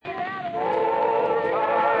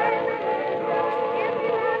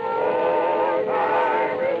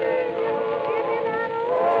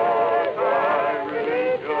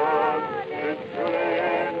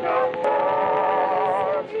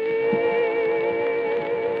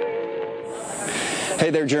Hey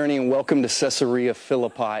there, Journey, and welcome to Caesarea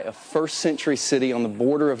Philippi, a first-century city on the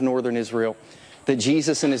border of northern Israel that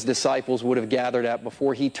Jesus and his disciples would have gathered at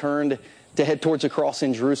before he turned to head towards a cross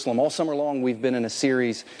in Jerusalem. All summer long, we've been in a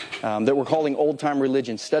series that we're calling Old Time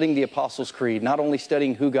Religion, studying the Apostles' Creed, not only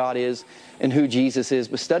studying who God is and who Jesus is,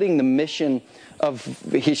 but studying the mission of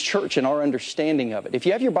his church and our understanding of it. If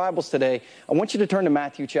you have your Bibles today, I want you to turn to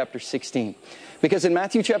Matthew chapter 16. Because in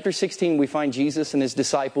Matthew chapter 16, we find Jesus and his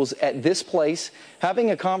disciples at this place having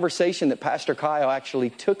a conversation that Pastor Kyle actually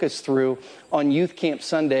took us through on Youth Camp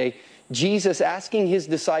Sunday. Jesus asking his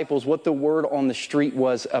disciples what the word on the street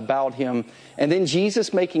was about him. And then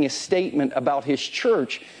Jesus making a statement about his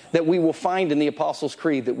church that we will find in the Apostles'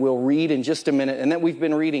 Creed that we'll read in just a minute and that we've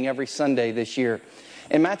been reading every Sunday this year.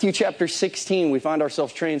 In Matthew chapter 16, we find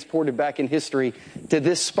ourselves transported back in history to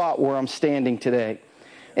this spot where I'm standing today.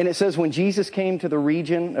 And it says, when Jesus came to the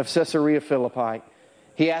region of Caesarea Philippi,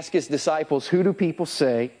 he asked his disciples, who do people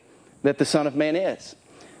say that the Son of Man is?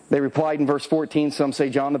 They replied in verse 14, some say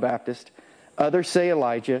John the Baptist, others say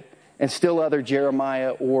Elijah, and still other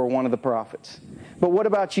Jeremiah or one of the prophets. But what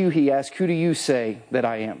about you, he asked, who do you say that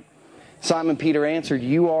I am? Simon Peter answered,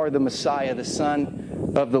 you are the Messiah, the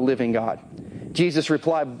Son of the living God. Jesus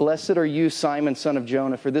replied, blessed are you, Simon, son of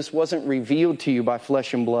Jonah, for this wasn't revealed to you by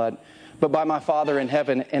flesh and blood, but by my Father in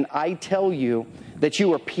heaven. And I tell you that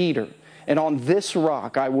you are Peter, and on this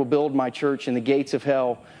rock I will build my church, and the gates of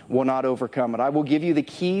hell will not overcome it. I will give you the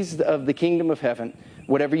keys of the kingdom of heaven.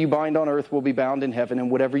 Whatever you bind on earth will be bound in heaven,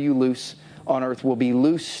 and whatever you loose on earth will be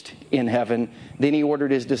loosed in heaven. Then he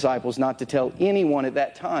ordered his disciples not to tell anyone at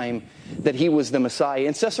that time that he was the Messiah.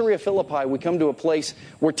 In Caesarea Philippi, we come to a place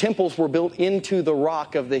where temples were built into the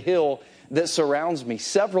rock of the hill that surrounds me.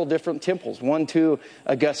 Several different temples. One to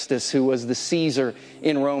Augustus, who was the Caesar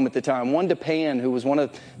in Rome at the time. One to Pan, who was one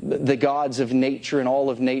of the gods of nature and all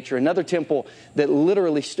of nature. Another temple that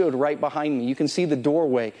literally stood right behind me. You can see the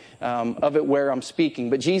doorway of it where I'm speaking.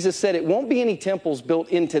 But Jesus said it won't be any temples built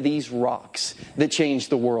into these rocks that change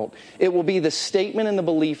the world. It will be the statement and the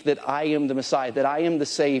belief that I am the Messiah, that I am the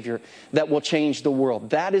Savior that will change the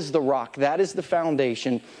world. That is the rock. That is the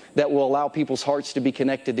foundation that will allow people's hearts to be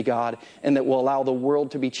connected to God and that will allow the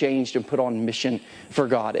world to be changed and put on mission for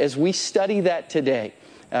God. As we study that today,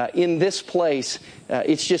 in this place,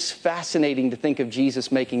 it's just fascinating to think of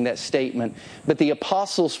Jesus making that statement. But the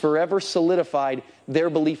apostles forever solidified their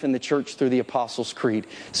belief in the church through the Apostles' Creed.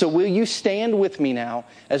 So will you stand with me now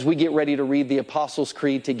as we get ready to read the Apostles'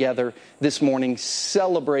 Creed together this morning,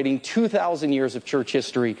 celebrating 2,000 years of church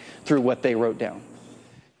history through what they wrote down.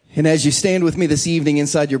 And as you stand with me this evening,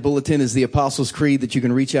 inside your bulletin is the Apostles' Creed that you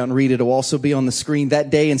can reach out and read. It will also be on the screen. That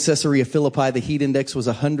day in Caesarea Philippi, the heat index was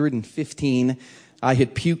 115. I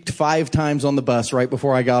had puked 5 times on the bus right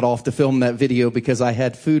before I got off to film that video because I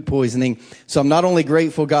had food poisoning. So I'm not only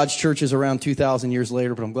grateful God's church is around 2,000 years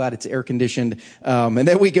later, but I'm glad it's air conditioned and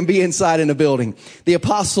that we can be inside in a building. The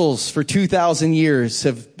apostles for 2,000 years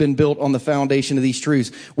have been built on the foundation of these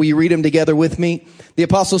truths. Will you read them together with me? The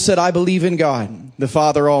apostles said, I believe in God, the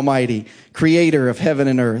Father Almighty, creator of heaven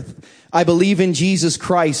and earth. I believe in Jesus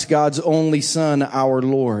Christ, God's only Son, our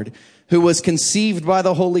Lord, who was conceived by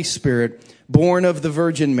the Holy Spirit, born of the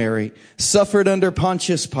Virgin Mary, suffered under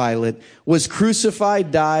Pontius Pilate, was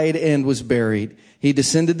crucified, died, and was buried. He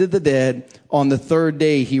descended to the dead. On the 3rd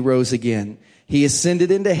day, he rose again. He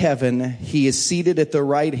ascended into heaven. He is seated at the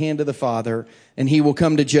right hand of the Father, and he will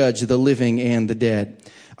come to judge the living and the dead.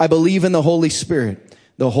 I believe in the Holy Spirit,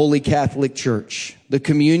 the Holy Catholic Church, the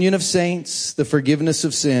communion of saints, the forgiveness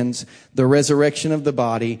of sins, the resurrection of the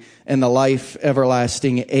body, and the life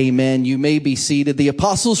everlasting. Amen. You may be seated. The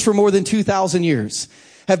apostles for more than 2,000 years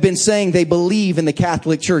have been saying they believe in the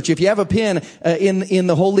Catholic Church. If you have a pen in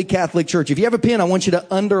the Holy Catholic Church, if you have a pen, I want you to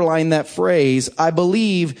underline that phrase, I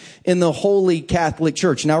believe in the Holy Catholic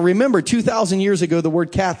Church. Now remember, 2,000 years ago, the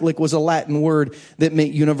word Catholic was a Latin word that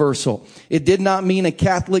meant universal. It did not mean a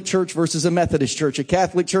Catholic church versus a Methodist church, a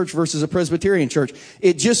Catholic church versus a Presbyterian church.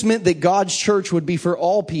 It just meant that God's church would be for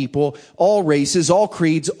all people, all races, all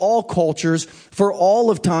creeds, all cultures, for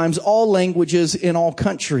all of times, all languages, in all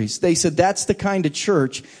countries. They said that's the kind of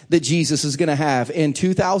church that Jesus is going to have. And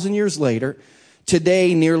 2,000 years later,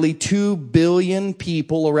 today, nearly 2 billion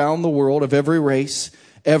people around the world of every race,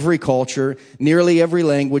 every culture, nearly every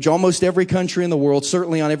language, almost every country in the world,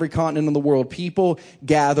 certainly on every continent in the world, people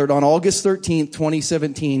gathered on August 13th,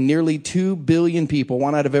 2017, nearly 2 billion people,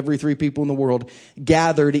 1 out of every 3 people in the world,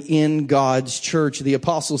 gathered in God's church. The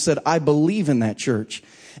apostles said, I believe in that church,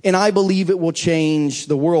 and I believe it will change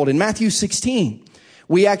the world. In Matthew 16,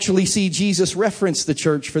 we actually see Jesus reference the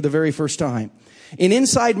church for the very first time. And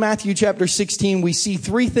inside Matthew chapter 16, we see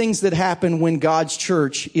three things that happen when God's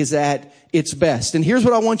church is at its best. And here's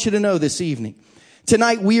what I want you to know this evening.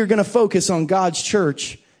 Tonight, we are going to focus on God's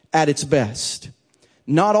church at its best.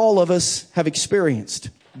 Not all of us have experienced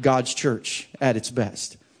God's church at its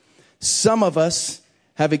best. Some of us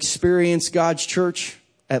have experienced God's church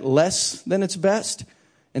at less than its best.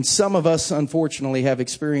 And some of us, unfortunately, have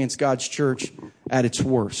experienced God's church at its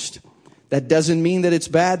worst. That doesn't mean that it's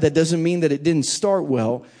bad. That doesn't mean that it didn't start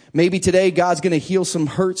well. Maybe today God's going to heal some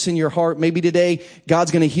hurts in your heart. Maybe today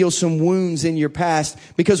God's going to heal some wounds in your past,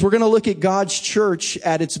 because we're going to look at God's church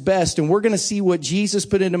at its best, and we're going to see what Jesus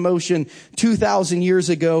put into motion 2,000 years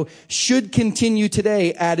ago should continue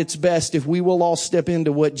today at its best if we will all step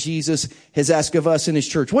into what Jesus has asked of us in his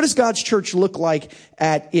church. What does God's church look like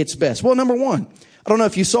at its best? Well, number one, I don't know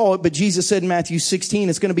if you saw it, but Jesus said in Matthew 16,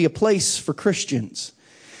 it's going to be a place for Christians.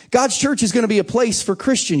 God's church is going to be a place for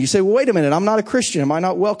Christians. You say, well, wait a minute, I'm not a Christian. Am I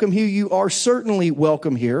not welcome here? You are certainly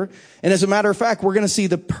welcome here. And as a matter of fact, we're going to see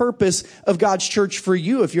the purpose of God's church for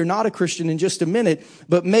you if you're not a Christian in just a minute.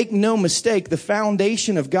 But make no mistake, the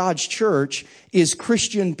foundation of God's church is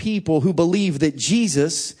Christian people who believe that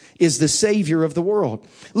Jesus is the Savior of the world.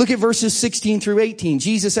 Look at verses 16 through 18.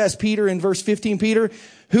 Jesus asked Peter in verse 15, Peter,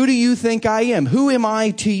 who do you think I am? Who am I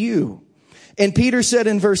to you? And Peter said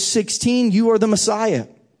in verse 16, you are the Messiah.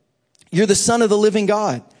 You're the Son of the living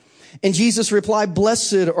God. And Jesus replied,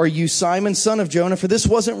 blessed are you, Simon, son of Jonah, for this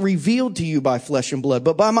wasn't revealed to you by flesh and blood,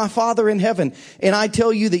 but by my Father in heaven. And I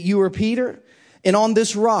tell you that you are Peter, and on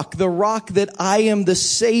this rock, the rock that I am the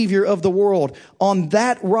Savior of the world, on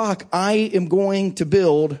that rock I am going to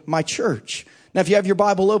build my church. Now, if you have your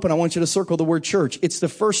Bible open, I want you to circle the word church. It's the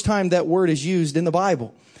first time that word is used in the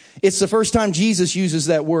Bible. It's the first time Jesus uses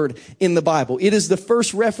that word in the Bible. It is the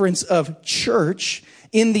first reference of church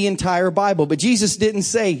in the entire Bible. But Jesus didn't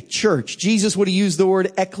say church. Jesus would have used the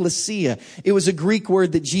word ecclesia. It was a Greek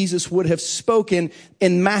word that Jesus would have spoken,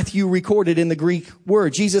 and Matthew recorded in the Greek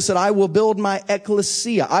word. Jesus said, I will build my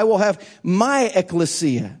ecclesia. I will have my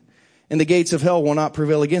ecclesia, and the gates of hell will not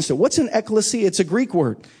prevail against it. What's an ecclesia? It's a Greek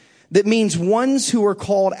word that means ones who are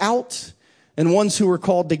called out and ones who are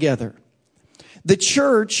called together. The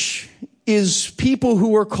church is people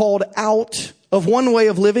who are called out of one way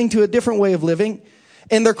of living to a different way of living.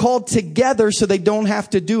 And they're called together so they don't have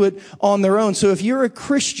to do it on their own. So if you're a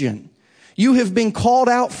Christian, you have been called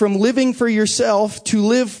out from living for yourself to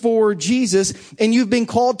live for Jesus. And you've been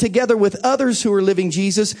called together with others who are living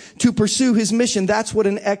Jesus to pursue his mission. That's what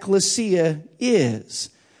an ecclesia is.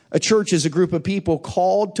 A church is a group of people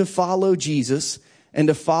called to follow Jesus and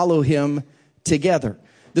to follow him together.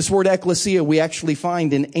 This word ecclesia we actually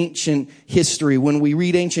find in ancient history. When we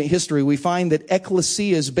read ancient history, we find that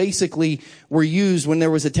ecclesias basically were used when there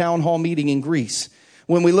was a town hall meeting in Greece.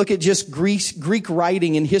 When we look at just Greek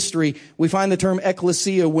writing in history, we find the term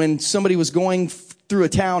ecclesia when somebody was going through a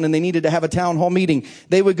town and they needed to have a town hall meeting.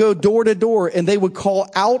 They would go door to door and they would call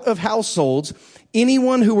out of households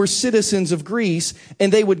anyone who were citizens of Greece,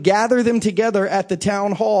 and they would gather them together at the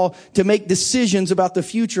town hall to make decisions about the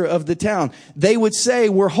future of the town. They would say,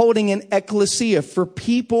 we're holding an ecclesia for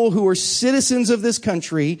people who are citizens of this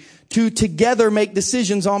country to together make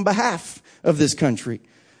decisions on behalf of this country.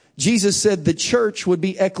 Jesus said the church would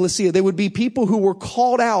be ecclesia. They would be people who were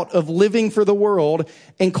called out of living for the world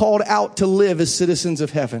and called out to live as citizens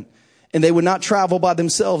of heaven. And they would not travel by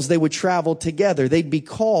themselves. They would travel together. They'd be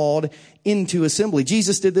called into assembly.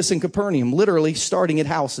 Jesus did this in Capernaum, literally starting at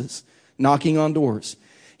houses, knocking on doors.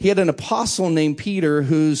 He had an apostle named Peter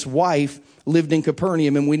whose wife lived in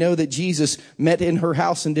Capernaum. And we know that Jesus met in her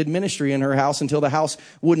house and did ministry in her house until the house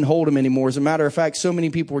wouldn't hold him anymore. As a matter of fact, so many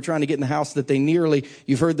people were trying to get in the house that they nearly,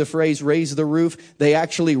 you've heard the phrase, raise the roof. They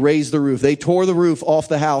actually raised the roof. They tore the roof off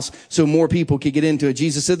the house so more people could get into it.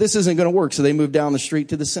 Jesus said, this isn't going to work. So they moved down the street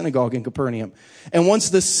to the synagogue in Capernaum. And once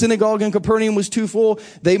the synagogue in Capernaum was too full,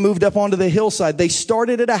 they moved up onto the hillside. They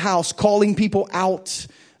started at a house calling people out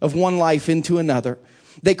of one life into another.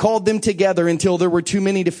 They called them together until there were too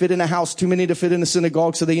many to fit in a house, too many to fit in a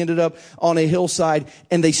synagogue. So they ended up on a hillside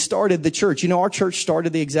and they started the church. You know, our church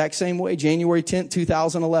started the exact same way, January 10th,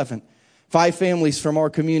 2011. 5 families from our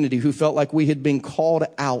community who felt like we had been called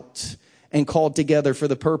out and called together for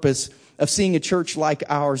the purpose of seeing a church like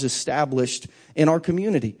ours established in our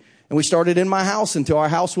community. And we started in my house until our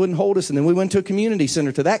house wouldn't hold us. And then we went to a community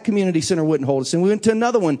center till that community center wouldn't hold us. And we went to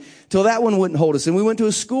another one till that one wouldn't hold us. And we went to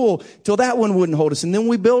a school till that one wouldn't hold us. And then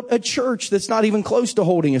we built a church that's not even close to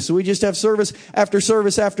holding us. So we just have service after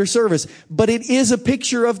service after service. But it is a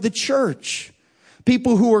picture of the church.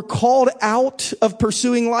 People who are called out of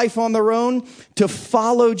pursuing life on their own to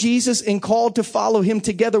follow Jesus and called to follow him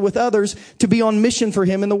together with others to be on mission for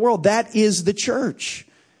him in the world. That is the church.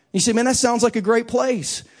 You say, man, that sounds like a great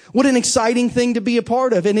place. What an exciting thing to be a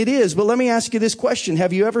part of. And it is. But let me ask you this question.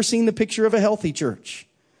 Have you ever seen the picture of a healthy church?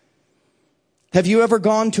 Have you ever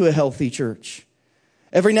gone to a healthy church?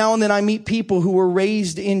 Every now and then I meet people who were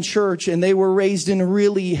raised in church, and they were raised in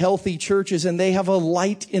really healthy churches, and they have a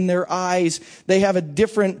light in their eyes. They have a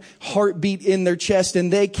different heartbeat in their chest,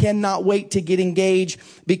 and they cannot wait to get engaged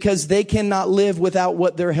because they cannot live without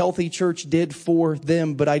what their healthy church did for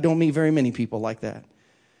them. But I don't meet very many people like that.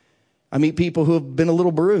 I meet people who have been a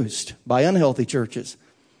little bruised by unhealthy churches.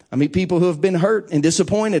 I meet people who have been hurt and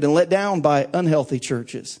disappointed and let down by unhealthy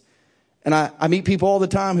churches. And I meet people all the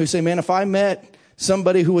time who say, man, if I met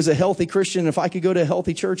somebody who was a healthy Christian, if I could go to a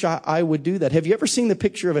healthy church, I would do that. Have you ever seen the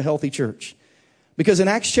picture of a healthy church? Because in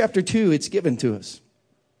Acts chapter 2, it's given to us.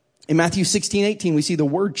 In Matthew 16:18, we see the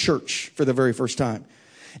word church for the very first time.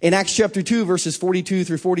 In Acts chapter 2, verses 42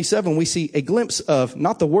 through 47, we see a glimpse of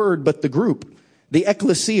not the word, but the group, the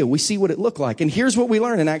ecclesia. We see what it looked like. And here's what we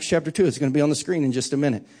learn in Acts chapter 2. It's going to be on the screen in just a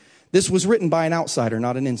minute. This was written by an outsider,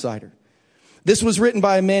 not an insider. This was written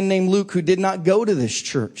by a man named Luke who did not go to this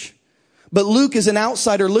church. But Luke, as an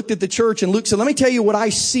outsider, looked at the church, and Luke said, let me tell you what I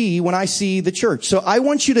see when I see the church. So I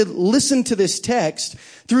want you to listen to this text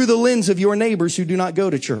through the lens of your neighbors who do not go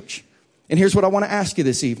to church. And here's what I want to ask you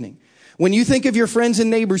this evening. When you think of your friends and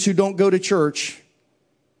neighbors who don't go to church,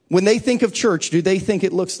 when they think of church, do they think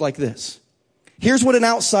it looks like this? Here's what an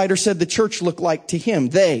outsider said the church looked like to him.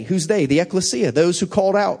 They, who's they? The ecclesia, those who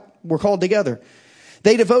were called together.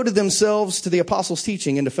 They devoted themselves to the apostles'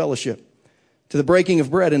 teaching and to fellowship, to the breaking of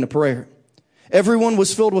bread and to prayer. Everyone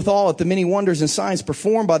was filled with awe at the many wonders and signs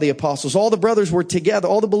performed by the apostles. All the brothers were together.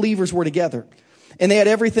 All the believers were together. And they had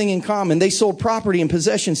everything in common. They sold property and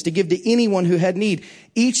possessions to give to anyone who had need.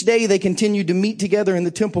 Each day they continued to meet together in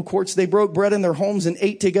the temple courts. They broke bread in their homes and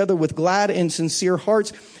ate together with glad and sincere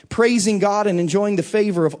hearts, praising God and enjoying the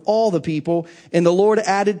favor of all the people. And the Lord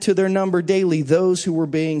added to their number daily those who were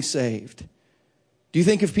being saved. Do you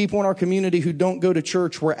think if people in our community who don't go to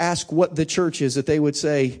church were asked what the church is, that they would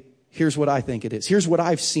say, here's what I think it is. Here's what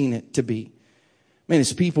I've seen it to be. Man,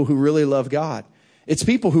 it's people who really love God. It's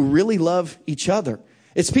people who really love each other.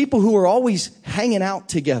 It's people who are always hanging out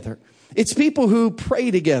together. It's people who pray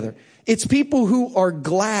together. It's people who are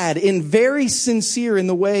glad and very sincere in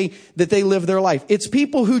the way that they live their life. It's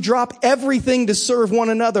people who drop everything to serve one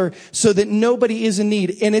another so that nobody is in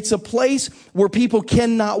need. And it's a place where people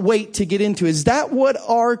cannot wait to get into. Is that what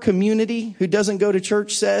our community who doesn't go to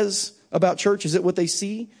church says about church? Is it what they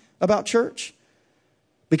see about church?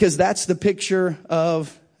 Because that's the picture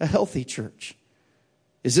of a healthy church.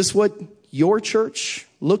 Is this what your church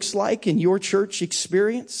looks like and your church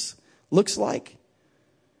experience looks like?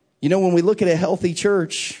 You know, when we look at a healthy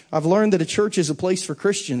church, I've learned that a church is a place for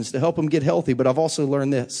Christians to help them get healthy, but I've also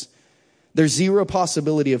learned this. There's zero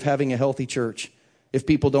possibility of having a healthy church if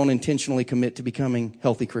people don't intentionally commit to becoming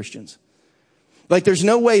healthy Christians. Like, there's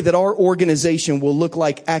no way that our organization will look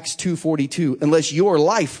like Acts 2:42 unless your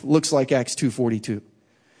life looks like Acts 2:42.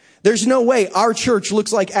 There's no way our church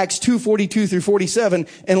looks like Acts 2:42 through 47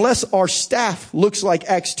 unless our staff looks like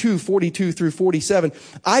Acts 2:42 through 47.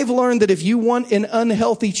 I've learned that if you want an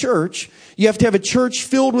unhealthy church, you have to have a church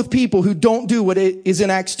filled with people who don't do what it is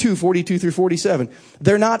in Acts 2:42 through 47.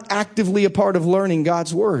 They're not actively a part of learning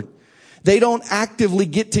God's word. They don't actively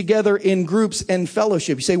get together in groups and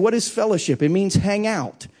fellowship. You say, what is fellowship? It means hang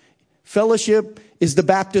out. Fellowship is the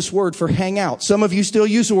Baptist word for hang out. Some of you still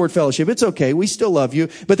use the word fellowship. It's okay. We still love you.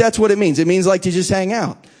 But that's what it means. It means like to just hang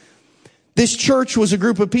out. This church was a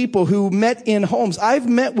group of people who met in homes. I've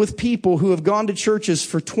met with people who have gone to churches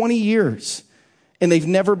for 20 years, and they've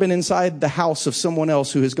never been inside the house of someone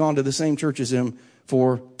else who has gone to the same church as them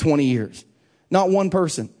for 20 years. Not one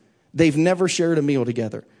person. They've never shared a meal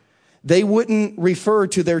together. They wouldn't refer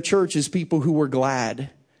to their church as people who were glad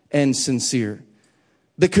and sincere.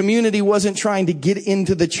 The community wasn't trying to get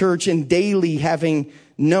into the church and daily having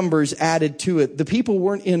numbers added to it. The people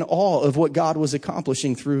weren't in awe of what God was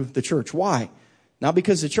accomplishing through the church. Why? Not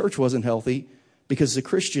because the church wasn't healthy, because the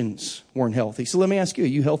Christians weren't healthy. So let me ask you, are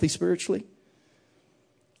you healthy spiritually?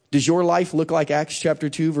 Does your life look like Acts chapter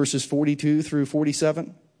 2, verses 42 through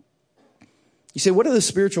 47? You say, what are the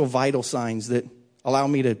spiritual vital signs that allow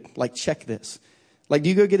me to check this? Like, do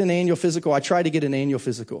you go get an annual physical? I try to get an annual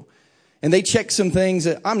physical. And they check some things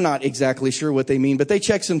that I'm not exactly sure what they mean, but they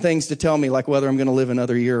check some things to tell me like whether I'm going to live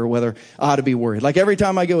another year or whether I ought to be worried. Like every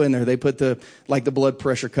time I go in there, they put the blood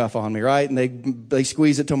pressure cuff on me, right? And they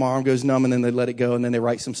squeeze it till my arm goes numb and then they let it go and then they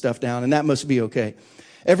write some stuff down and that must be okay.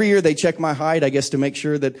 Every year they check my height, I guess, to make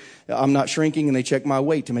sure that I'm not shrinking, and they check my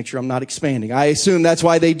weight to make sure I'm not expanding. I assume that's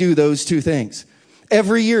why they do those two things.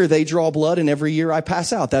 Every year they draw blood and every year I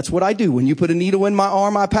pass out. That's what I do. When you put a needle in my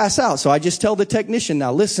arm, I pass out. So I just tell the technician,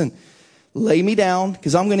 now listen, lay me down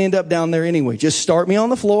because I'm going to end up down there anyway. Just start me on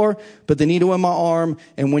the floor, put the needle in my arm,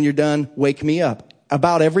 and when you're done, wake me up.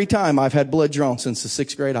 About every time I've had blood drawn since the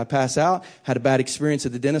 6th grade, I pass out. Had a bad experience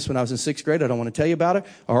at the dentist when I was in 6th grade. I don't want to tell you about it.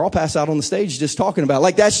 Or I'll pass out on the stage just talking about it.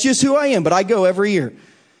 Like that's just who I am, but I go every year.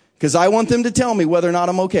 Because I want them to tell me whether or not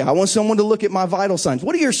I'm okay. I want someone to look at my vital signs.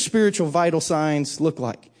 What do your spiritual vital signs look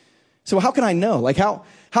like? So how can I know? Like how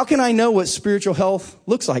can I know what spiritual health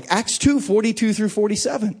looks like? Acts 2:42 through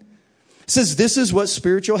 47. Says this is what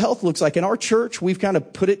spiritual health looks like. In our church, we've kind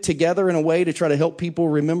of put it together in a way to try to help people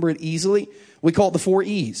remember it easily. We call it the 4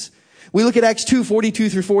 E's. We look at Acts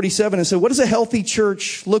 2:42 through 47 and say, what does a healthy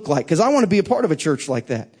church look like? Because I want to be a part of a church like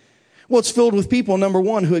that. Well, it's filled with people, number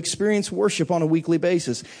one, who experience worship on a weekly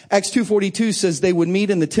basis. Acts 2:42 says they would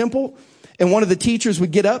meet in the temple, and one of the teachers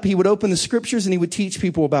would get up, he would open the scriptures, and he would teach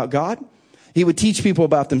people about God. He would teach people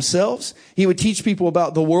about themselves. He would teach people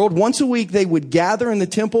about the world. Once a week, they would gather in the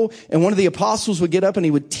temple, and one of the apostles would get up, and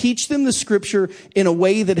he would teach them the scripture in a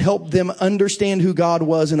way that helped them understand who God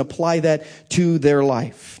was and apply that to their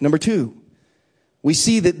life. Number two, we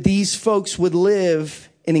see that these folks would live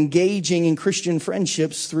in engaging in Christian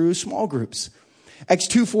friendships through small groups. Acts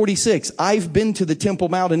 2:46, I've been to the Temple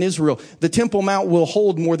Mount in Israel. The Temple Mount will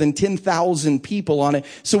hold more than 10,000 people on it.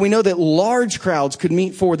 So we know that large crowds could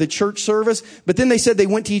meet for the church service. But then they said they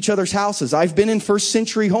went to each other's houses. I've been in first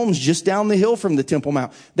century homes just down the hill from the Temple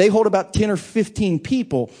Mount. They hold about 10 or 15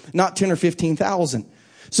 people, not 10 or 15,000.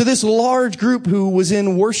 So this large group who was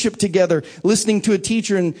in worship together, listening to a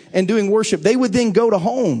teacher and doing worship, they would then go to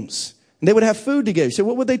homes. And they would have food together. So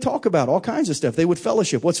what would they talk about? All kinds of stuff. They would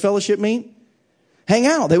fellowship. What's fellowship mean? Hang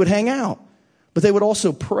out. They would hang out. But they would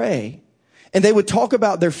also pray. And they would talk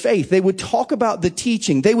about their faith. They would talk about the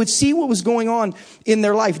teaching. They would see what was going on in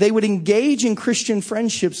their life. They would engage in Christian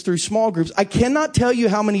friendships through small groups. I cannot tell you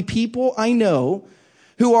how many people I know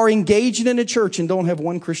who are engaged in a church and don't have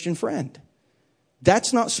one Christian friend.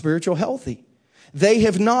 That's not spiritual healthy. They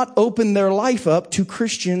have not opened their life up to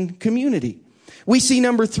Christian community. We see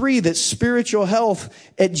number 3, that spiritual health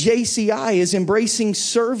at JCI is embracing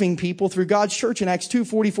serving people through God's church. In Acts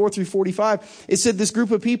 2:44 through 45, it said this group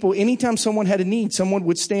of people, anytime someone had a need, someone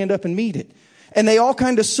would stand up and meet it. And they all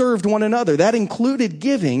kind of served one another. That included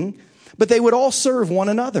giving, but they would all serve one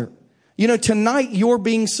another. You know, tonight you're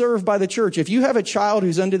being served by the church. If you have a child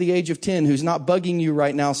who's under the age of 10 who's not bugging you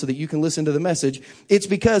right now so that you can listen to the message, it's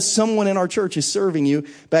because someone in our church is serving you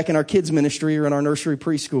back in our kids ministry or in our nursery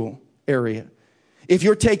preschool area. If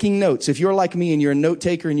you're taking notes, if you're like me and you're a note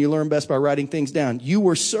taker and you learn best by writing things down, you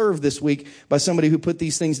were served this week by somebody who put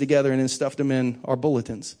these things together and then stuffed them in our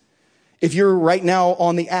bulletins. If you're right now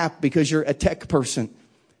on the app because you're a tech person,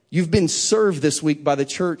 you've been served this week by the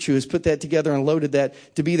church who has put that together and loaded that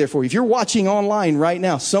to be there for you. If you're watching online right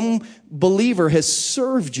now, some believer has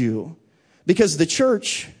served you because the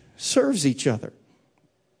church serves each other.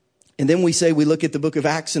 And then we look at the book of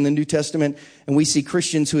Acts in the New Testament, and we see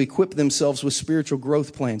Christians who equip themselves with spiritual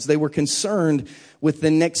growth plans. They were concerned with the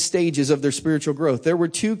next stages of their spiritual growth. There were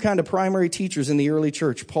 2 kind of primary teachers in the early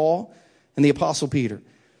church, Paul and the Apostle Peter.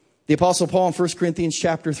 The Apostle Paul in 1 Corinthians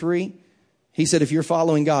chapter 3, he said, if you're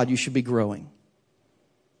following God, you should be growing.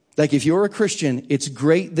 Like if you're a Christian, it's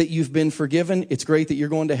great that you've been forgiven. It's great that you're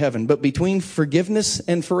going to heaven. But between forgiveness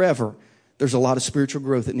and forever, there's a lot of spiritual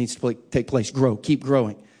growth that needs to take place. Grow, keep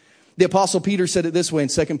growing. The Apostle Peter said it this way in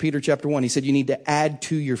 2 Peter chapter 1. He said, you need to add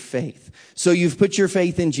to your faith. So you've put your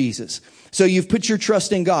faith in Jesus. So you've put your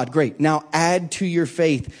trust in God. Great. Now add to your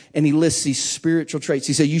faith. And he lists these spiritual traits.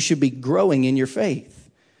 He said, you should be growing in your faith.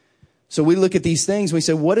 So we look at these things. And we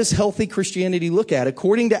say, what does healthy Christianity look at?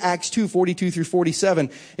 According to Acts 2:42 through 47,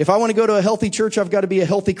 if I want to go to a healthy church, I've got to be a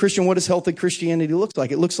healthy Christian. What does healthy Christianity look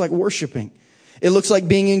like? It looks like worshiping. It looks like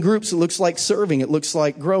being in groups. It looks like serving. It looks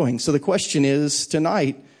like growing. So the question is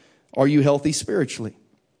tonight, are you healthy spiritually?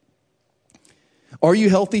 Are you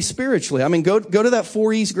healthy spiritually? I mean, go to that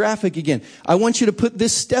 4 E's graphic again. I want you to put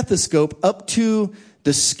this stethoscope up to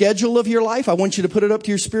the schedule of your life. I want you to put it up to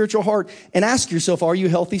your spiritual heart and ask yourself, are you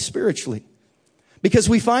healthy spiritually? Because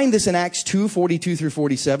we find this in Acts 2:42 through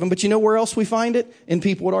 47, but you know where else we find it? In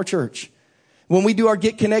people at our church. When we do our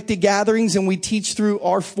Get Connected gatherings and we teach through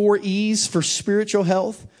our 4 E's for spiritual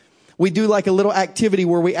health, we do like a little activity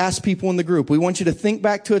where we ask people in the group. We want you to think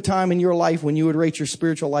back to a time in your life when you would rate your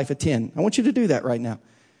spiritual life a 10. I want you to do that right now.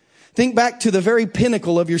 Think back to the very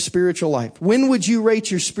pinnacle of your spiritual life. When would you rate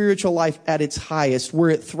your spiritual life at its highest, where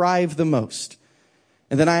it thrived the most?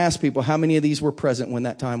 And then I ask people, how many of these were present when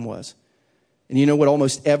that time was? And you know what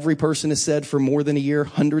almost every person has said for more than a year,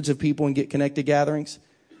 hundreds of people in Get Connected gatherings?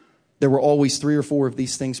 There were always 3 or 4 of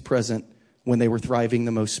these things present when they were thriving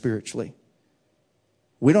the most spiritually.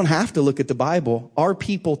 We don't have to look at the Bible. Our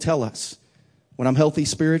people tell us, when I'm healthy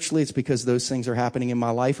spiritually, it's because those things are happening in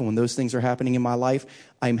my life. And when those things are happening in my life,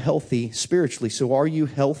 I'm healthy spiritually. So are you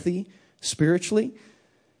healthy spiritually?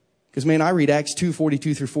 Because, man, I read Acts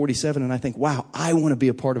 2:42 through 47, and I think, wow, I want to be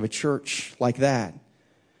a part of a church like that.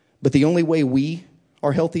 But the only way we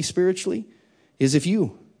are healthy spiritually is if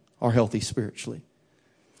you are healthy spiritually.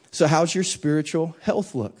 So how's your spiritual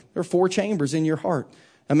health look? There are 4 chambers in your heart.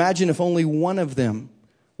 Imagine if only one of them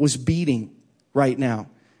was beating right now.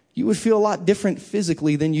 You would feel a lot different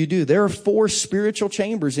physically than you do. There are 4 spiritual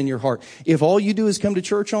chambers in your heart. If all you do is come to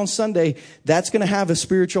church on Sunday, that's going to have a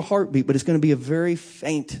spiritual heartbeat, but it's going to be a very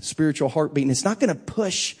faint spiritual heartbeat. And it's not going to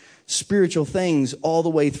push spiritual things all the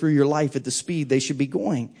way through your life at the speed they should be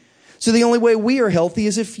going. So the only way we are healthy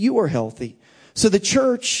is if you are healthy. So the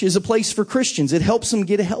church is a place for Christians. It helps them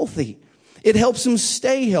get healthy. It helps them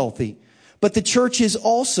stay healthy. But the church is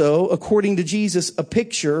also, according to Jesus, a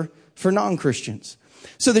picture for non-Christians.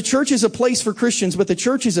 So the church is a place for Christians, but the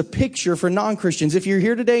church is a picture for non-Christians. If you're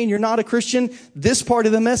here today and you're not a Christian, this part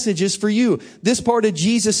of the message is for you. This part of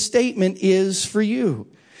Jesus' statement is for you.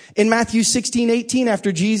 In Matthew 16:18,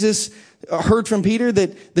 after Jesus heard from Peter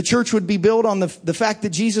that the church would be built on the fact that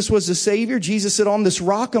Jesus was the Savior, Jesus said, on this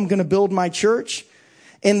rock, I'm going to build my church.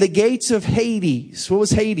 And the gates of Hades, what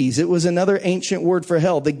was Hades? It was another ancient word for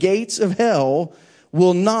hell. The gates of hell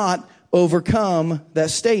will not overcome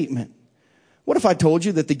that statement. What if I told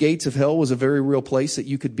you that the gates of hell was a very real place that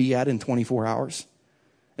you could be at in 24 hours?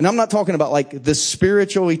 And I'm not talking about like the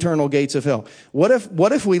spiritual eternal gates of hell. What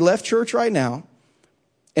if we left church right now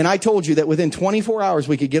and I told you that within 24 hours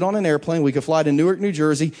we could get on an airplane, we could fly to Newark, New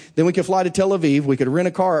Jersey, then we could fly to Tel Aviv, we could rent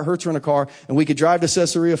a car at Hertz Rent a Car, and we could drive to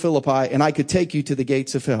Caesarea Philippi, and I could take you to the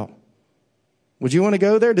gates of hell. Would you want to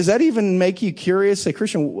go there? Does that even make you curious? Say,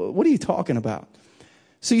 Christian, what are you talking about?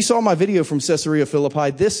 So you saw my video from Caesarea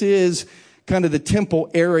Philippi. This is kind of the temple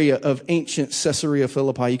area of ancient Caesarea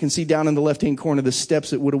Philippi. You can see down in the left-hand corner the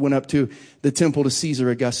steps that would have went up to the temple to Caesar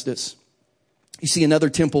Augustus. You see another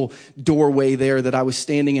temple doorway there that I was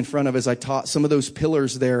standing in front of as I taught. Some of those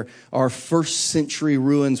pillars there are first century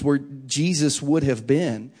ruins where Jesus would have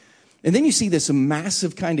been. And then you see this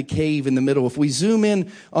massive kind of cave in the middle. If we zoom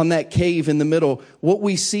in on that cave in the middle, what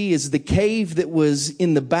we see is the cave that was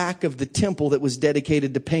in the back of the temple that was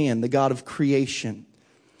dedicated to Pan, the god of creation.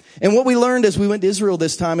 And what we learned as we went to Israel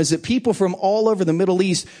this time is that people from all over the Middle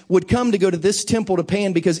East would come to go to this temple to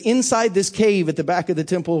Pan because inside this cave at the back of the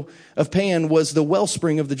temple of Pan was the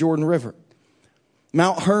wellspring of the Jordan River.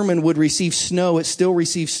 Mount Hermon would receive snow. It still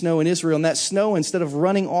receives snow in Israel. And that snow, instead of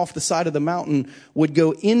running off the side of the mountain, would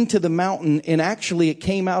go into the mountain. And actually it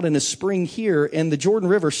came out in a spring here, and the Jordan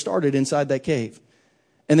River started inside that cave.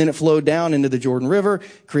 And then it flowed down into the Jordan River,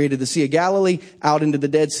 created the Sea of Galilee, out into the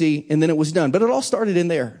Dead Sea, and then it was done. But it all started in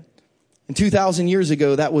there. And 2,000 years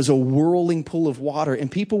ago, that was a whirling pool of water, and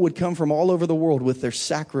people would come from all over the world with their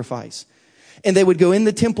sacrifice. And they would go in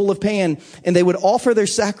the temple of Pan, and they would offer their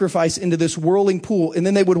sacrifice into this whirling pool, and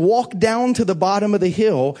then they would walk down to the bottom of the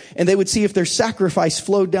hill, and they would see if their sacrifice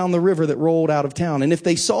flowed down the river that rolled out of town. And if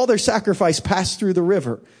they saw their sacrifice pass through the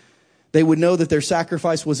river, they would know that their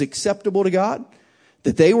sacrifice was acceptable to God,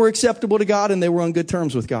 that they were acceptable to God, and they were on good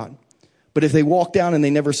terms with God. But if they walked down and they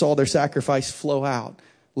never saw their sacrifice flow out,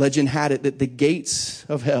 legend had it that the gates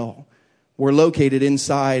of hell were located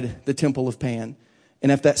inside the temple of Pan.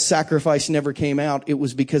 And if that sacrifice never came out, it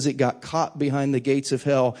was because it got caught behind the gates of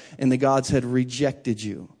hell and the gods had rejected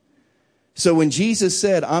you. So when Jesus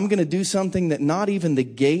said, I'm going to do something that not even the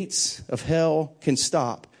gates of hell can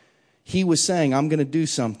stop, he was saying, I'm going to do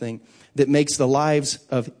something that makes the lives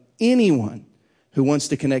of anyone who wants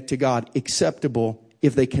to connect to God acceptable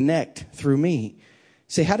if they connect through me.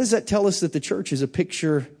 Say, how does that tell us that the church is a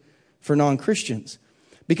picture for non-Christians?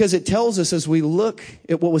 Because it tells us as we look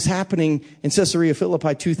at what was happening in Caesarea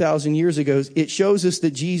Philippi 2,000 years ago, it shows us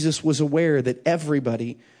that Jesus was aware that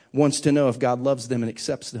everybody wants to know if God loves them and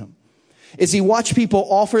accepts them. As he watched people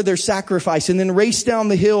offer their sacrifice and then race down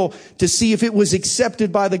the hill to see if it was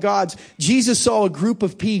accepted by the gods, Jesus saw a group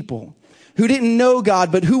of people who didn't know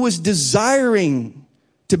God, but who was desiring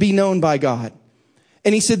to be known by God.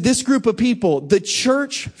 And he said this group of people, the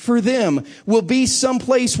church for them will be some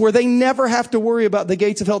place where they never have to worry about the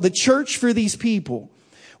gates of hell. The church for these people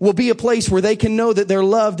will be a place where they can know that they're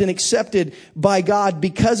loved and accepted by God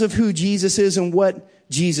because of who Jesus is and what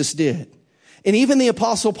Jesus did. And even the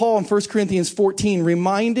Apostle Paul in 1 Corinthians 14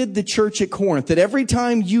 reminded the church at Corinth that every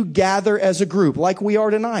time you gather as a group, like we are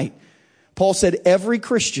tonight, Paul said every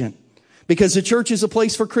Christian, because the church is a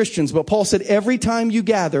place for Christians, but Paul said every time you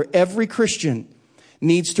gather, every Christian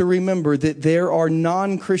needs to remember that there are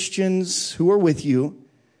non-Christians who are with you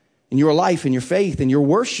in your life, in your faith, in your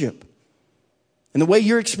worship. And the way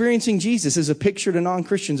you're experiencing Jesus is a picture to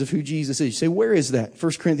non-Christians of who Jesus is. You say, where is that?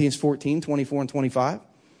 1 Corinthians 14, 24 and 25.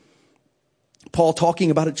 Paul, talking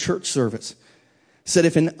about a church service, said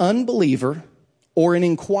if an unbeliever or an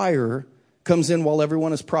inquirer comes in while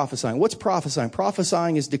everyone is prophesying. What's prophesying?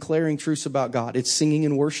 Prophesying is declaring truths about God. It's singing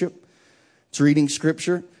in worship. It's reading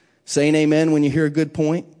scripture. Saying amen when you hear a good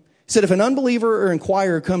point. He said if an unbeliever or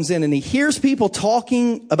inquirer comes in and he hears people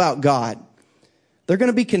talking about God, they're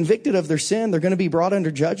going to be convicted of their sin. They're going to be brought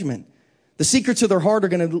under judgment. The secrets of their heart are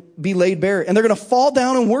going to be laid bare. And they're going to fall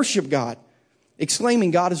down and worship God,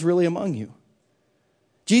 exclaiming, God is really among you.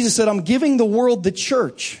 Jesus said, I'm giving the world the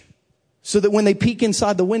church so that when they peek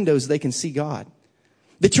inside the windows, they can see God.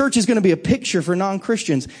 The church is going to be a picture for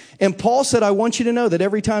non-Christians. And Paul said, I want you to know that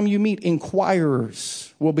every time you meet,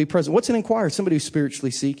 inquirers will be present. What's an inquirer? Somebody who's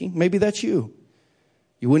spiritually seeking. Maybe that's you.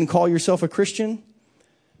 You wouldn't call yourself a Christian,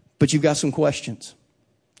 but you've got some questions.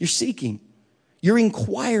 You're seeking. You're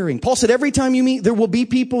inquiring. Paul said every time you meet, there will be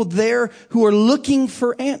people there who are looking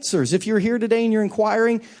for answers. If you're here today and you're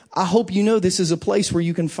inquiring, I hope you know this is a place where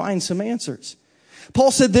you can find some answers. Paul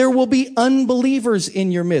said there will be unbelievers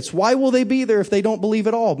in your midst. Why will they be there if they don't believe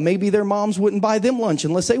at all? Maybe their moms wouldn't buy them lunch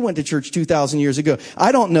unless they went to church 2,000 years ago.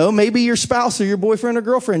 I don't know. Maybe your spouse or your boyfriend or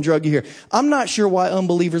girlfriend drug you here. I'm not sure why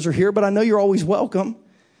unbelievers are here, but I know you're always welcome.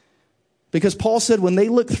 Because Paul said when they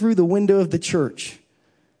look through the window of the church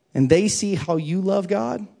and they see how you love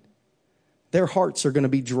God, their hearts are going to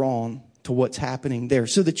be drawn to what's happening there.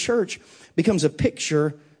 So the church becomes a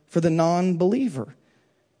picture for the non-believer.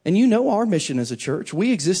 And you know our mission as a church.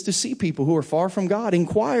 We exist to see people who are far from God,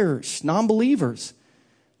 inquirers, non-believers.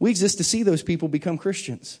 We exist to see those people become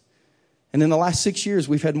Christians. And in the last 6 years,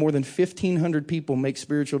 we've had more than 1,500 people make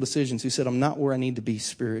spiritual decisions who said, I'm not where I need to be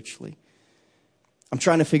spiritually. I'm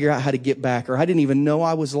trying to figure out how to get back, or I didn't even know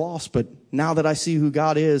I was lost, but now that I see who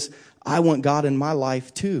God is, I want God in my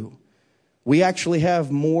life too. We actually have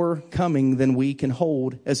more coming than we can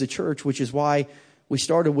hold as a church, which is why we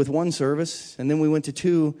started with one service, and then we went to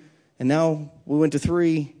 2, and now we went to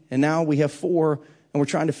 3, and now we have 4, and we're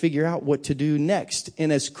trying to figure out what to do next.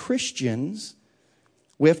 And as Christians,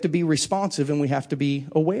 we have to be responsive, and we have to be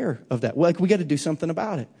aware of that. Like, we got to do something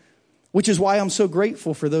about it, which is why I'm so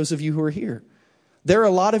grateful for those of you who are here. There are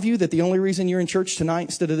a lot of you that the only reason you're in church tonight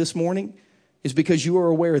instead of this morning is because you are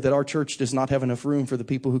aware that our church does not have enough room for the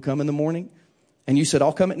people who come in the morning. And you said,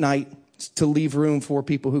 I'll come at night to leave room for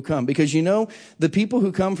people who come. Because you know, the people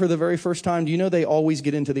who come for the very first time, do you know they always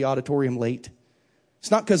get into the auditorium late?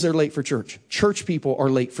 It's not because they're late for church. Church people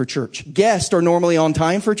are late for church. Guests are normally on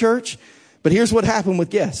time for church. But here's what happened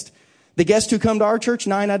with guests. The guests who come to our church,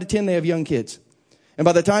 9 out of 10, they have young kids. And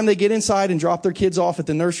by the time they get inside and drop their kids off at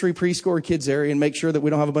the nursery, preschool, or kids area and make sure that we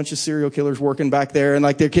don't have a bunch of serial killers working back there and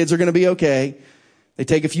like their kids are going to be okay, they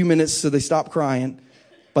take a few minutes so they stop crying.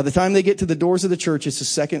 By the time they get to the doors of the church, it's the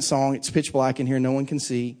second song. It's pitch black in here. No one can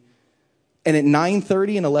see. And at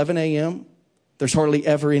 9:30 and 11 a.m., there's hardly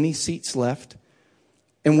ever any seats left.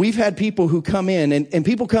 And we've had people who come in, and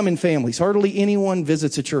people come in families. Hardly anyone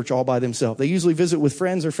visits a church all by themselves. They usually visit with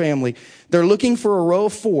friends or family. They're looking for a row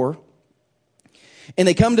of 4. And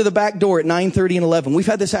they come to the back door at 9:30 and 11. We've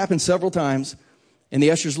had this happen several times. And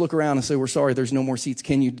the ushers look around and say, we're sorry, there's no more seats.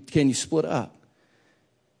 Can you split up?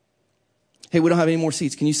 Hey, we don't have any more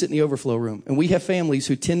seats. Can you sit in the overflow room? And we have families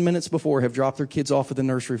who 10 minutes before have dropped their kids off at the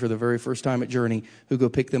nursery for the very first time at Journey, who go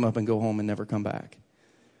pick them up and go home and never come back.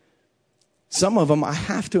 Some of them, I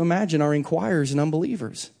have to imagine, are inquirers and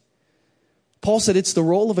unbelievers. Paul said it's the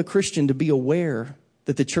role of a Christian to be aware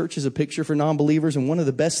that the church is a picture for non-believers, and one of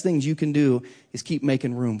the best things you can do is keep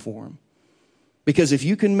making room for them. Because if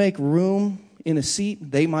you can make room in a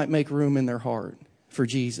seat, they might make room in their heart for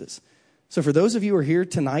Jesus. So for those of you who are here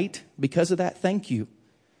tonight, because of that, thank you.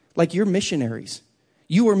 Like, you're missionaries.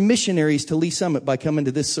 You are missionaries to Lee Summit by coming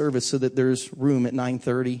to this service so that there's room at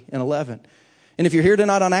 9:30 and 11. And if you're here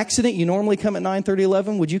tonight on accident, you normally come at 9:30,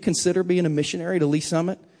 11. Would you consider being a missionary to Lee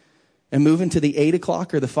Summit and moving to the 8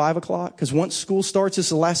 o'clock or the 5 o'clock? Because once school starts, it's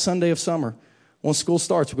the last Sunday of summer. Once school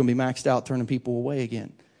starts, we're going to be maxed out, turning people away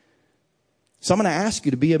again. So I'm going to ask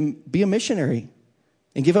you to be a missionary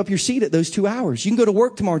and give up your seat at those 2 hours. You can go to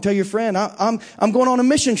work tomorrow and tell your friend, I'm going on a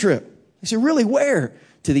mission trip. They say, really, where?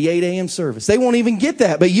 To the 8 a.m. service. They won't even get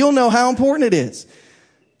that, but you'll know how important it is.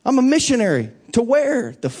 I'm a missionary. To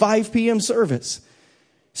where? The 5 p.m. service.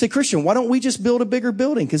 Say, Christian, why don't we just build a bigger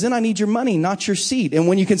building? Because then I need your money, not your seat. And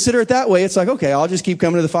when you consider it that way, it's like, okay, I'll just keep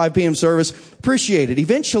coming to the 5 p.m. service. Appreciate it.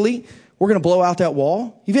 Eventually, we're going to blow out that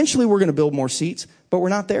wall. Eventually, we're going to build more seats, but we're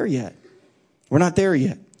not there yet. We're not there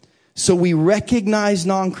yet. So we recognize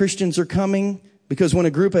non-Christians are coming because when a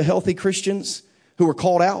group of healthy Christians who are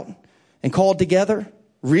called out and called together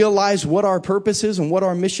realize what our purpose is and what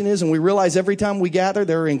our mission is, and we realize every time we gather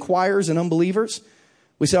there are inquirers and unbelievers,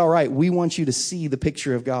 we say, all right, we want you to see the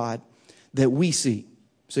picture of God that we see.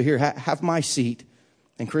 So here, have my seat.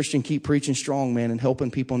 And Christian, keep preaching strong, man, and helping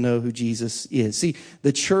people know who Jesus is. See,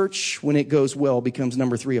 the church, when it goes well, becomes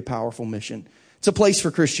number 3, a powerful mission. It's a place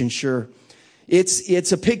for Christians, sure.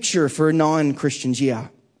 It's a picture for non-Christians, yeah.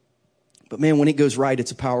 But man, when it goes right,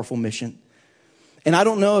 it's a powerful mission. And I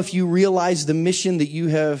don't know if you realize the mission that you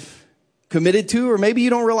have committed to, or maybe you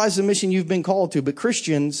don't realize the mission you've been called to, but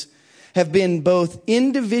Christians have been both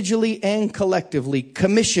individually and collectively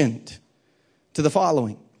commissioned to the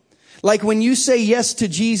following. Like when you say yes to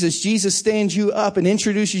Jesus, Jesus stands you up and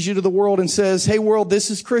introduces you to the world and says, hey world, this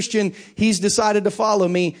is Christian. He's decided to follow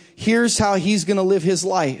me. Here's how he's going to live his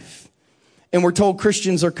life. And we're told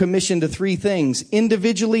Christians are commissioned to 3 things,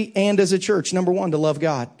 individually and as a church. Number 1, to love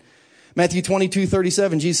God. Matthew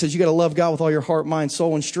 22:37, Jesus says you got to love God with all your heart, mind,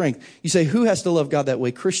 soul, and strength. You say, who has to love God that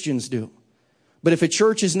way? Christians do. But if a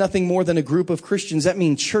church is nothing more than a group of Christians, that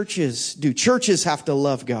means churches do. Churches have to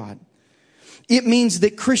love God. It means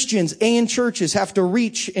that Christians and churches have to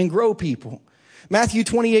reach and grow people. Matthew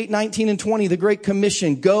 28:19 and 20, the Great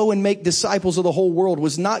Commission, go and make disciples of the whole world,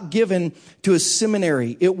 was not given to a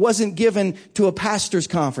seminary. It wasn't given to a pastor's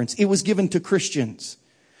conference. It was given to Christians.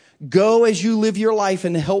 Go as you live your life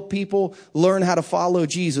and help people learn how to follow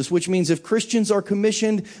Jesus, which means if Christians are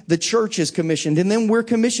commissioned, the church is commissioned. And then we're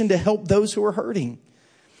commissioned to help those who are hurting.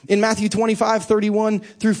 In Matthew 25:31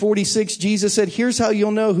 through 46, Jesus said, here's how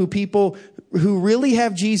you'll know who people who really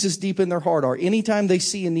have Jesus deep in their heart are. Anytime they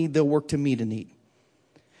see a need, they'll work to meet a need.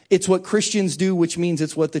 It's what Christians do, which means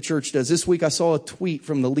it's what the church does. This week I saw a tweet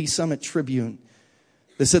from the Lee Summit Tribune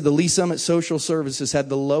that said the Lee Summit Social Services had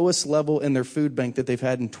the lowest level in their food bank that they've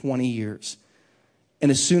had in 20 years.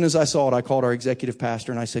 And as soon as I saw it, I called our executive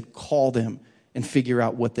pastor and I said, call them and figure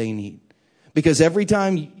out what they need. Because every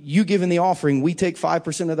time you give in the offering, we take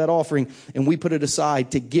 5% of that offering and we put it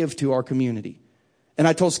aside to give to our community. And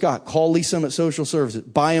I told Scott, call Lee Summit Social Services,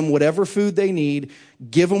 buy them whatever food they need,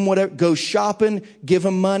 give them whatever, go shopping, give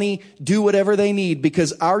them money, do whatever they need,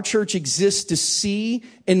 because our church exists to see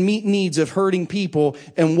and meet needs of hurting people.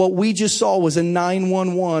 And what we just saw was a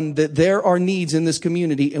 911 that there are needs in this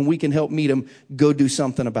community and we can help meet them. Go do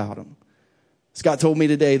something about them. Scott told me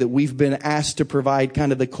today that we've been asked to provide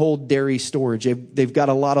kind of the cold dairy storage. They've got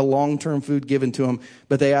a lot of long-term food given to them,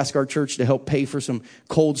 but they asked our church to help pay for some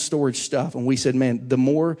cold storage stuff. And we said, man, the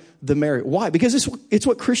more, the merrier. Why? Because it's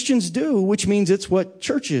what Christians do, which means it's what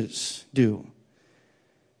churches do.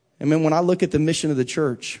 And man, when I look at the mission of the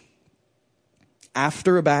church,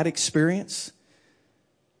 after a bad experience,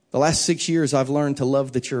 the last 6 years I've learned to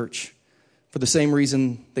love the church for the same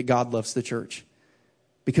reason that God loves the church.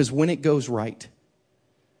 Because when it goes right,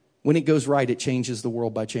 it changes the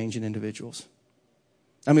world by changing individuals.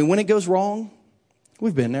 I mean, when it goes wrong,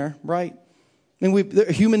 we've been there, right? I mean,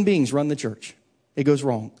 human beings run the church. It goes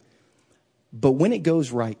wrong. But when it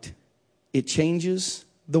goes right, it changes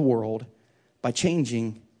the world by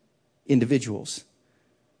changing individuals.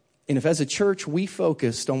 And if as a church we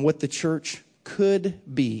focused on what the church could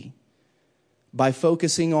be by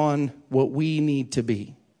focusing on what we need to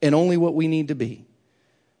be and only what we need to be,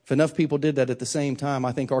 if enough people did that at the same time,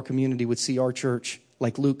 I think our community would see our church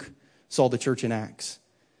like Luke saw the church in Acts.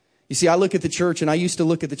 You see, I look at the church and I used to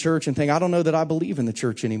look at the church and think, I don't know that I believe in the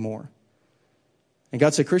church anymore. And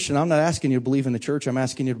God said, Christian, I'm not asking you to believe in the church. I'm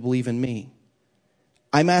asking you to believe in me.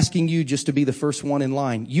 I'm asking you just to be the first one in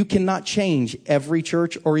line. You cannot change every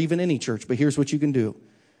church or even any church, but here's what you can do.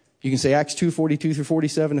 You can say Acts 2:42 through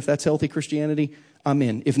 47. If that's healthy Christianity, I'm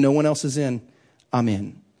in. If no one else is in, I'm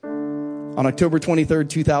in. On October 23rd,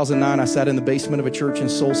 2009, I sat in the basement of a church in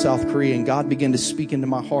Seoul, South Korea, and God began to speak into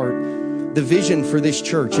my heart the vision for this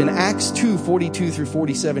church. In Acts 2:42 through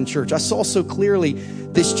 47 church, I saw so clearly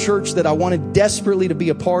this church that I wanted desperately to be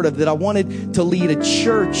a part of, that I wanted to lead a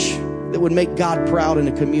church that would make God proud in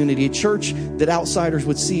a community, a church that outsiders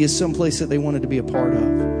would see as someplace that they wanted to be a part of.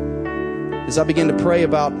 As I began to pray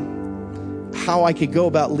about how I could go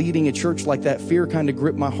about leading a church like that, fear kind of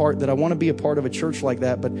gripped my heart that I want to be a part of a church like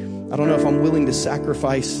that, but I don't know if I'm willing to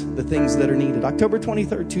sacrifice the things that are needed. October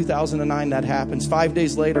 23rd, 2009, that happens. 5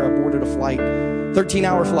 days later, I boarded a flight,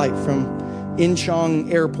 13-hour flight from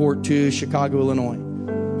Incheon Airport to Chicago, Illinois.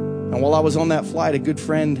 And while I was on that flight, a good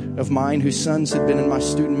friend of mine whose sons had been in my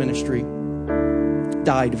student ministry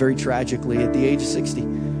died very tragically at the age of 60.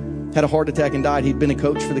 Had a heart attack and died. He'd been a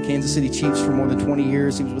coach for the Kansas City Chiefs for more than 20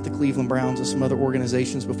 years. He was with the Cleveland Browns and some other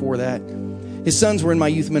organizations before that. His sons were in my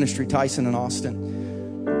youth ministry, Tyson and Austin.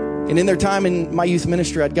 And in their time in my youth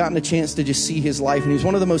ministry, I'd gotten a chance to just see his life. And he was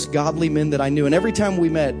one of the most godly men that I knew. And every time we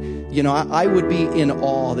met, I would be in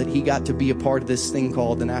awe that he got to be a part of this thing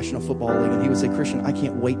called the National Football League. And he would say, Christian, I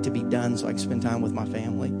can't wait to be done so I can spend time with my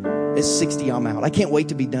family. At 60, I'm out. I can't wait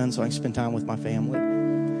to be done so I can spend time with my family.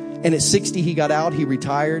 And at 60, he got out. He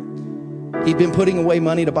retired. He'd been putting away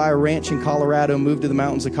money to buy a ranch in Colorado, moved to the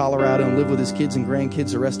mountains of Colorado, and lived with his kids and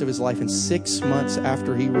grandkids the rest of his life. And 6 months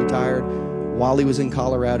after he retired, while he was in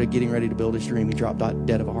Colorado getting ready to build his dream, he dropped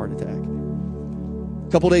dead of a heart attack.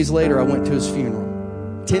 A couple days later, I went to his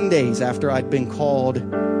funeral. 10 days after I'd been called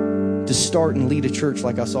to start and lead a church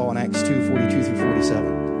like I saw in Acts 2, 42 through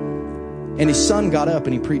 47. And his son got up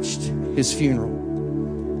and he preached his funeral.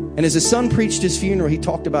 And as his son preached his funeral, he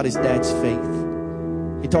talked about his dad's faith.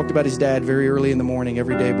 He talked about his dad very early in the morning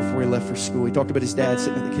every day before he left for school. He talked about his dad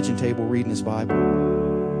sitting at the kitchen table reading his Bible.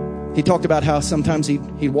 He talked about how sometimes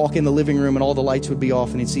he'd walk in the living room and all the lights would be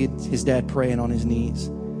off and he'd see his dad praying on his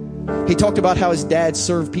knees. He talked about how his dad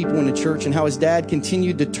served people in the church and how his dad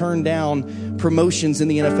continued to turn down promotions in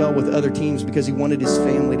the NFL with other teams because he wanted his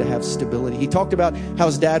family to have stability. He talked about how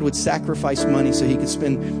his dad would sacrifice money so he could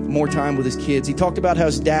spend more time with his kids. He talked about how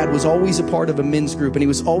his dad was always a part of a men's group and he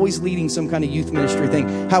was always leading some kind of youth ministry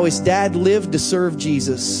thing. How his dad lived to serve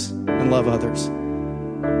Jesus and love others.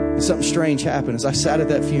 And something strange happened as I sat at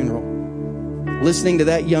that funeral, listening to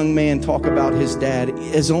that young man talk about his dad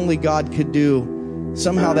as only God could do.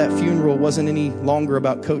 Somehow that funeral wasn't any longer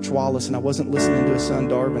about Coach Wallace, and I wasn't listening to his son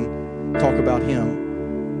Darvin talk about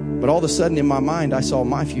him. But all of a sudden in my mind, I saw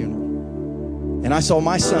my funeral. And I saw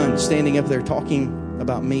my son standing up there talking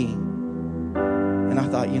about me. And I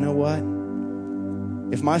thought, you know what?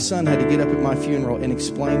 If my son had to get up at my funeral and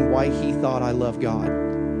explain why he thought I love God,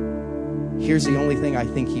 here's the only thing I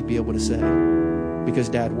think he'd be able to say. Because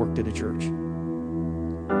Dad worked at a church.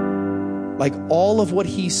 Like all of what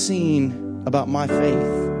he's seen about my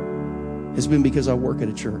faith has been because I work at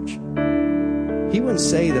a church. He wouldn't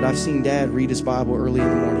say that I've seen Dad read his Bible early in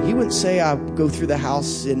the morning. He wouldn't say I go through the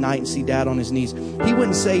house at night and see Dad on his knees. He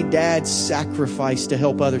wouldn't say Dad sacrificed to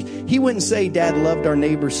help others. He wouldn't say Dad loved our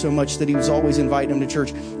neighbors so much that he was always inviting them to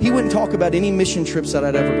church. He wouldn't talk about any mission trips that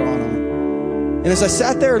I'd ever gone on. And as I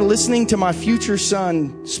sat there listening to my future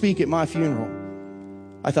son speak at my funeral,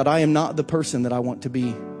 I thought, I am not the person that I want to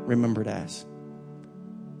be remembered as.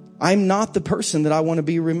 I'm not the person that I want to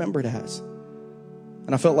be remembered as.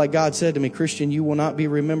 And I felt like God said to me, Christian, you will not be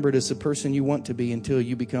remembered as the person you want to be until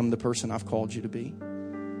you become the person I've called you to be.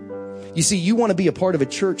 You see, you want to be a part of a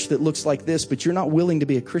church that looks like this, but you're not willing to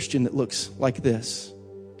be a Christian that looks like this.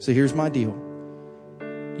 So here's my deal.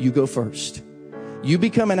 You go first. You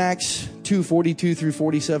become an Acts 2, 42 through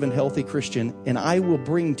 47 healthy Christian, and I will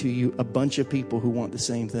bring to you a bunch of people who want the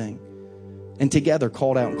same thing. And together,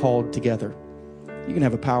 called out and called together, you can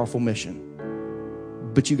have a powerful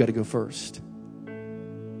mission, but you got to go first.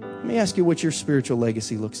 Let me ask you what your spiritual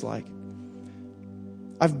legacy looks like.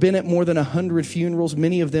 I've been at more than 100 funerals.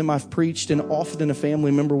 Many of them I've preached, and often a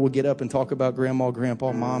family member will get up and talk about grandma,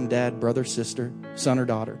 grandpa, mom, dad, brother, sister, son or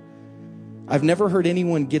daughter. I've never heard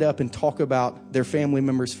anyone get up and talk about their family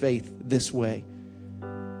member's faith this way.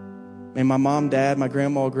 And my mom, dad, my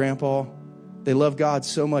grandma, grandpa, they love God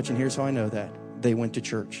so much, and here's how I know that. They went to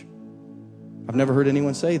church. I've never heard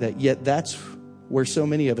anyone say that, yet that's where so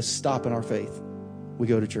many of us stop in our faith. We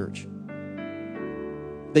go to church.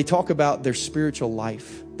 They talk about their spiritual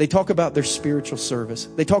life. They talk about their spiritual service.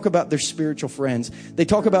 They talk about their spiritual friends. They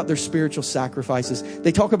talk about their spiritual sacrifices.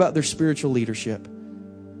 They talk about their spiritual leadership.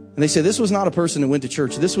 And they say, this was not a person that went to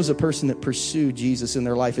church. This was a person that pursued Jesus in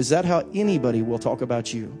their life. Is that how anybody will talk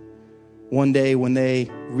about you one day when they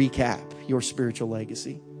recap your spiritual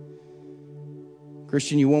legacy?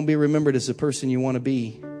 Christian, you won't be remembered as the person you want to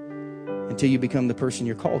be until you become the person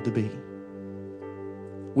you're called to be.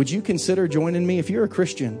 Would you consider joining me? If you're a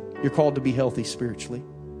Christian, you're called to be healthy spiritually.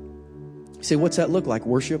 You say, what's that look like?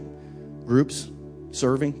 Worship, groups,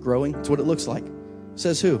 serving, growing. That's what it looks like.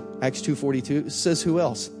 Says who? Acts 2:42. It says who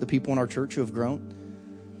else? The people in our church who have grown.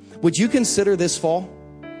 Would you consider this fall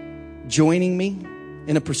joining me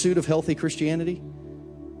in a pursuit of healthy Christianity?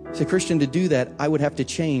 Say, Christian, to do that, I would have to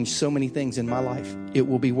change so many things in my life. It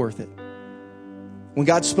will be worth it. When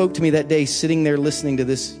God spoke to me that day, sitting there listening to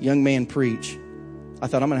this young man preach, I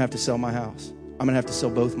thought, I'm going to have to sell my house. I'm going to have to sell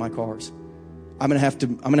both my cars. I'm going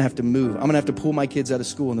to have to move. I'm going to have to pull my kids out of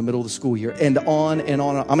school in the middle of the school year, and on and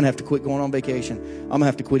on. I'm going to have to quit going on vacation. I'm going to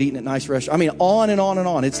have to quit eating at nice restaurants. I mean, on and on and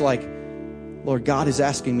on. It's like, Lord, God is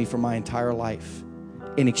asking me for my entire life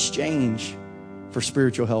in exchange for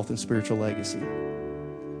spiritual health and spiritual legacy.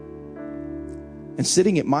 And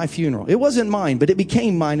sitting at my funeral, it wasn't mine, but it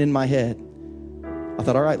became mine in my head. I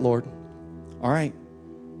thought, all right, Lord, all right.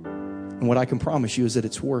 And what I can promise you is that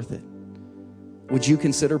it's worth it. Would you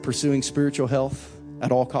consider pursuing spiritual health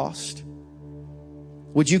at all cost?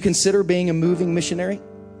 Would you consider being a moving missionary?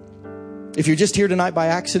 If you're just here tonight by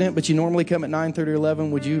accident, but you normally come at 9:30 or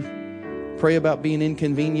 11, would you pray about being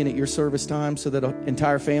inconvenient at your service time so that an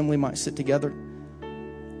entire family might sit together?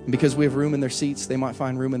 And because we have room in their seats, they might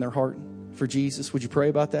find room in their heart for Jesus. Would you pray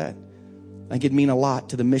about that? I think it'd mean a lot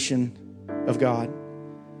to the mission of God.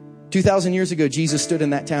 2,000 years ago, Jesus stood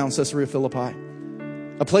in that town, Caesarea Philippi,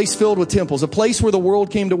 a place filled with temples, a place where the world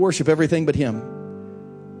came to worship everything but him.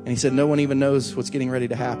 And he said, no one even knows what's getting ready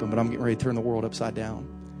to happen, but I'm getting ready to turn the world upside down.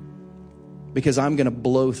 Because I'm going to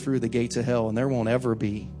blow through the gates of hell, and there won't ever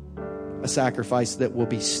be a sacrifice that will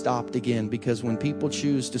be stopped again. Because when people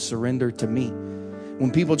choose to surrender to me,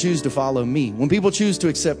 when people choose to follow me, when people choose to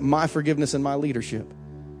accept my forgiveness and my leadership,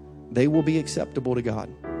 they will be acceptable to God.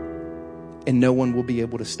 And no one will be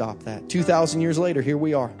able to stop that. 2,000 years later, here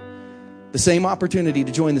we are. The same opportunity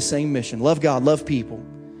to join the same mission. Love God, love people,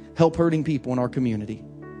 help hurting people in our community,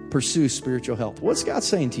 pursue spiritual health. What's God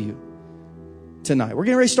saying to you tonight? We're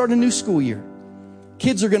getting ready to start a new school year.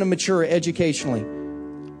 Kids are going to mature educationally.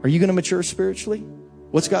 Are you going to mature spiritually?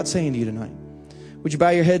 What's God saying to you tonight? Would you bow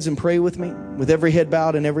your heads and pray with me? With every head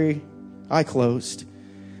bowed and every eye closed,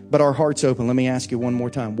 but our hearts open. Let me ask you one more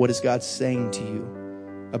time. What is God saying to you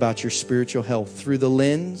about your spiritual health through the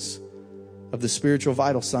lens of the spiritual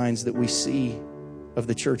vital signs that we see of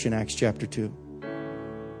the church in Acts chapter 2?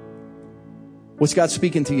 What's God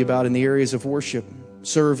speaking to you about in the areas of worship,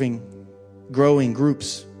 serving, growing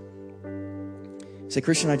groups? Say,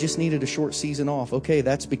 Christian, I just needed a short season off. Okay,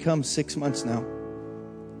 that's become 6 months now.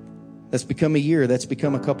 That's become a year. That's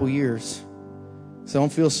become a couple years. So I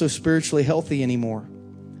don't feel so spiritually healthy anymore.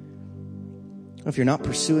 If you're not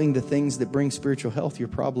pursuing the things that bring spiritual health, you're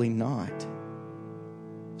probably not.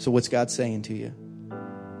 So what's God saying to you?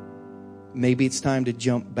 Maybe it's time to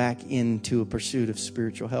jump back into a pursuit of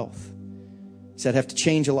spiritual health. He said, I have to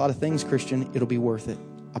change a lot of things, Christian. It'll be worth it.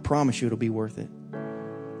 I promise you it'll be worth it.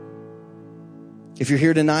 If you're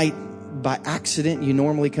here tonight by accident, you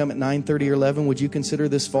normally come at 9:30 or 11, would you consider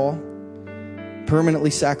this fall permanently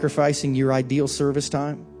sacrificing your ideal service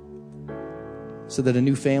time so that a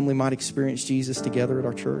new family might experience Jesus together at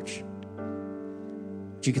our church?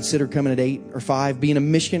 Would you consider coming at 8 or 5, being a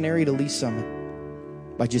missionary to Lee Summit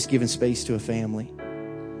by just giving space to a family?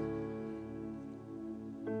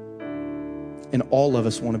 And all of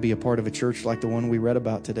us want to be a part of a church like the one we read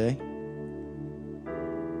about today.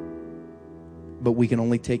 But we can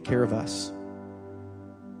only take care of us.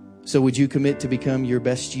 So would you commit to become your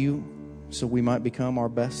best you so we might become our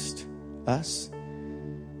best us?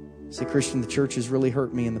 Say, Christian, the church has really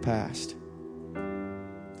hurt me in the past.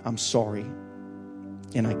 I'm sorry.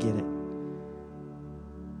 And I get it.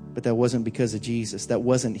 But that wasn't because of Jesus. That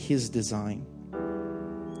wasn't his design.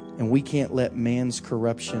 And we can't let man's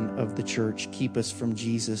corruption of the church keep us from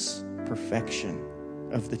Jesus' perfection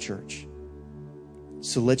of the church.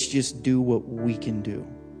 So let's just do what we can do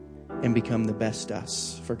and become the best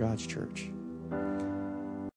us for God's church.